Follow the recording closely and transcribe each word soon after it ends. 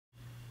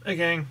Hey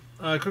gang,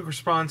 quick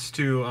response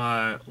to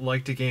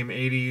Like to Game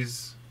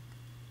 80's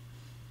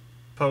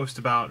post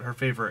about her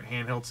favorite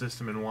handheld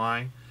system and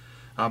why.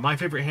 My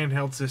favorite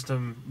handheld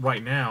system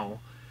right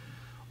now,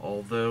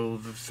 although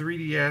the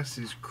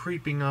 3DS is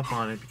creeping up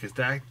on it because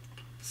that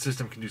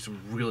system can do some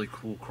really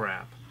cool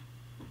crap.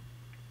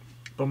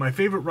 But my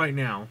favorite right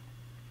now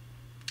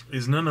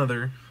is none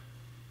other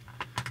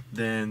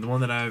than the one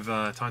that I've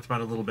talked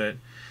about a little bit,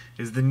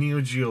 is the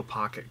Neo Geo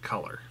Pocket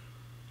Color.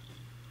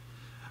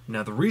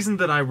 Now, the reason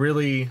that I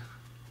really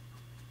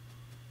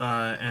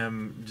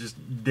am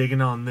just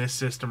digging on this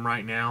system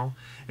right now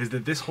is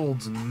that this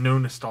holds no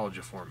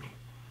nostalgia for me.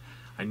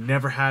 I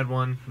never had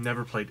one,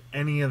 never played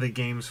any of the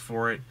games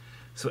for it,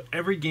 so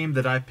every game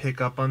that I pick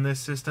up on this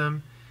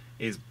system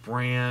is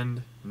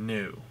brand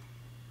new.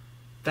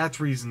 That's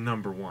reason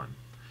number one.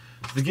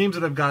 So the games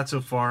that I've got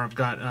so far, I've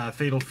got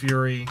Fatal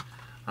Fury,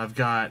 I've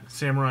got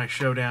Samurai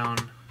Showdown,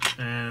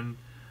 and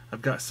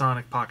I've got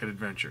Sonic Pocket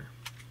Adventure.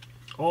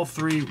 All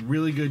three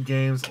really good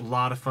games, a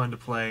lot of fun to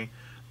play,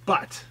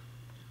 but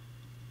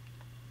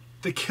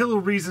the killer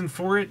reason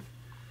for it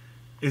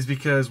is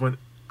because when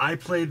I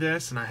play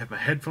this and I have my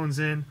headphones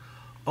in,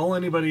 all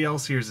anybody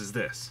else hears is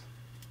this.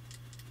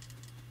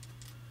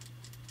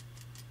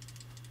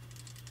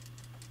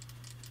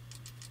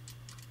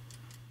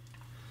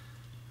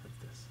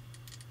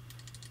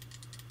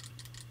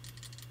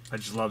 I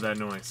just love that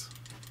noise.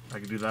 I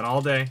could do that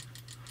all day,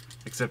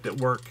 except at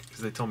work, because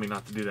they told me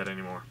not to do that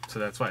anymore. So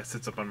that's why it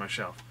sits up on my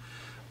shelf.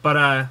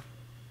 But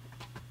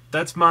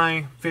that's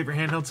my favorite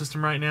handheld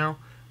system right now.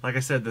 Like I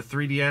said, the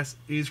 3DS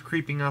is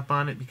creeping up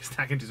on it because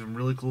that can do some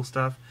really cool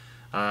stuff.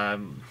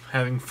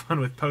 Having fun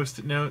with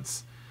post-it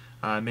notes,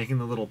 making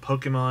the little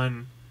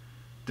Pokemon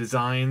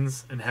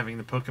designs, and having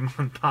the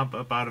Pokemon pop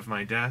up out of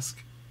my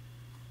desk.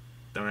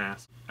 Don't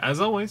ask. As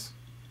always,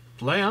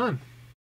 play on.